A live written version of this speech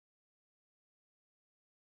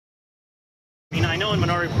know in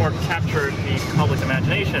Minority Report captured the public's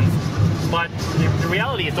imaginations, but the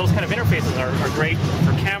reality is those kind of interfaces are great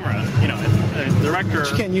for camera. You know, a director...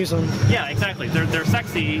 But you can't use them. Yeah, exactly. They're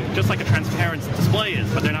sexy, just like a transparent display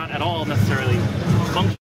is, but they're not at all necessarily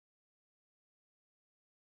functional.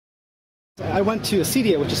 I went to a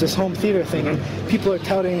CDA, which is this home theater thing, and people are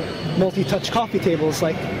touting multi-touch coffee tables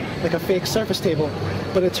like a fake Surface table.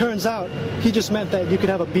 But it turns out he just meant that you could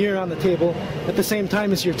have a beer on the table at the same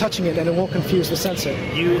time as you're touching it, and it won't confuse the sensor.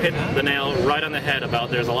 You hit the nail right on the head about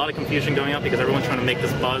there's a lot of confusion going on because everyone's trying to make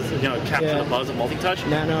this buzz, you know, capture the buzz of multi-touch.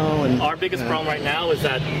 Nano and... Our biggest problem right now is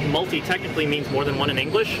that multi technically means more than one in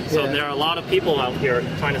English. So there are a lot of people out here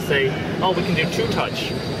trying to say, oh, we can do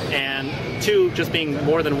two-touch. And two just being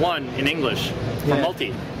more than one in English for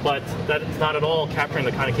multi. But that's not at all capturing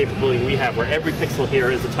the kind of capability we have, where every pixel here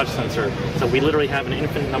is a touch sensor. So we literally have an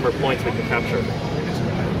infinite number of points we can capture.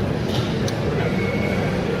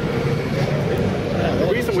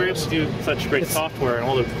 The reason we're able to do such great software and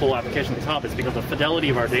all the cool applications at the top is because the fidelity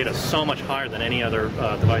of our data is so much higher than any other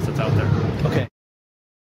device that's out there. Okay.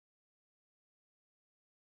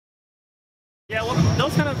 Yeah, well,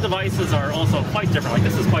 those kind of devices are also quite different. Like,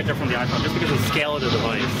 this is quite different from the iPhone, just because of the scale of the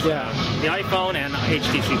device. Yeah. The iPhone and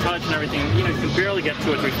HTC Touch and everything, you know, you can barely get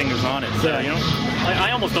 2 or 3 fingers on it. So, you know,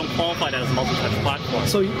 I almost don't qualify that as a multi-touch platform.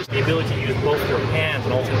 So the ability to use both your hands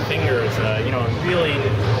and alternate fingers, you know, and really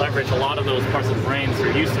leverage a lot of those parts of the brains that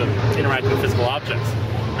are used to interacting with physical objects.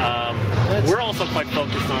 We're also quite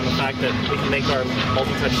focused on the fact that we can make our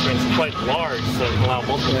multi-touch screens quite large, so it can allow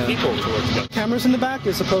multiple people to work together. Cameras in the back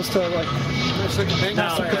as opposed to like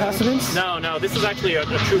capacitance? No, this is actually a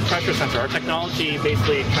true pressure sensor. Our technology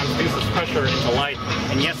basically transduces pressure into light,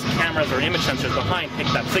 and yes, cameras or image sensors behind pick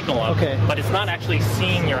that signal up, but it's not actually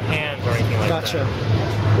seeing your hands or anything like that. Gotcha.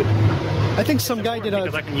 I think some guy did a...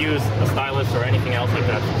 Because I can use a stylus or anything else like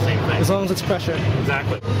that for the same thing. As long as it's pressure.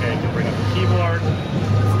 Exactly. Okay, you can bring up the keyboard.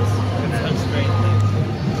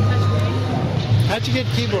 How'd you get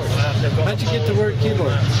keyboard? How'd you get the word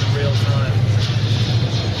keyboard? Real time.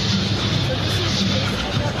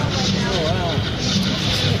 Oh, wow.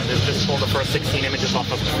 Just pull the first 16 images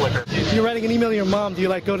off of Flickr. You're writing an email to your mom. Do you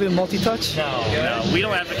like go to the multi-touch? No, we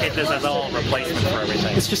don't advocate this as all replacement for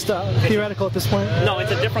everything. It's just theoretical at this point? No,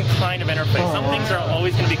 it's a different kind of interface. Some things are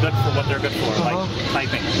always going to be good for what they're good for, like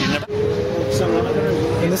typing. You never...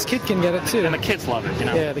 And this kid can get it too. And the kids love it, you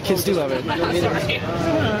know. Yeah, the kids do love it. The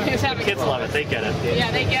kids love it. They get it.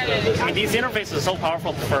 Yeah, they get it. I mean, these interfaces are so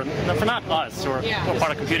powerful for not us or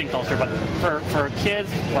part of computing culture, but for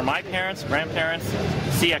kids, for my parents, grandparents,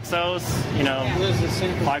 CXOs, you know,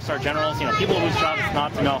 5-star generals, you know, people whose job is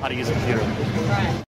not to know how to use a computer. Right.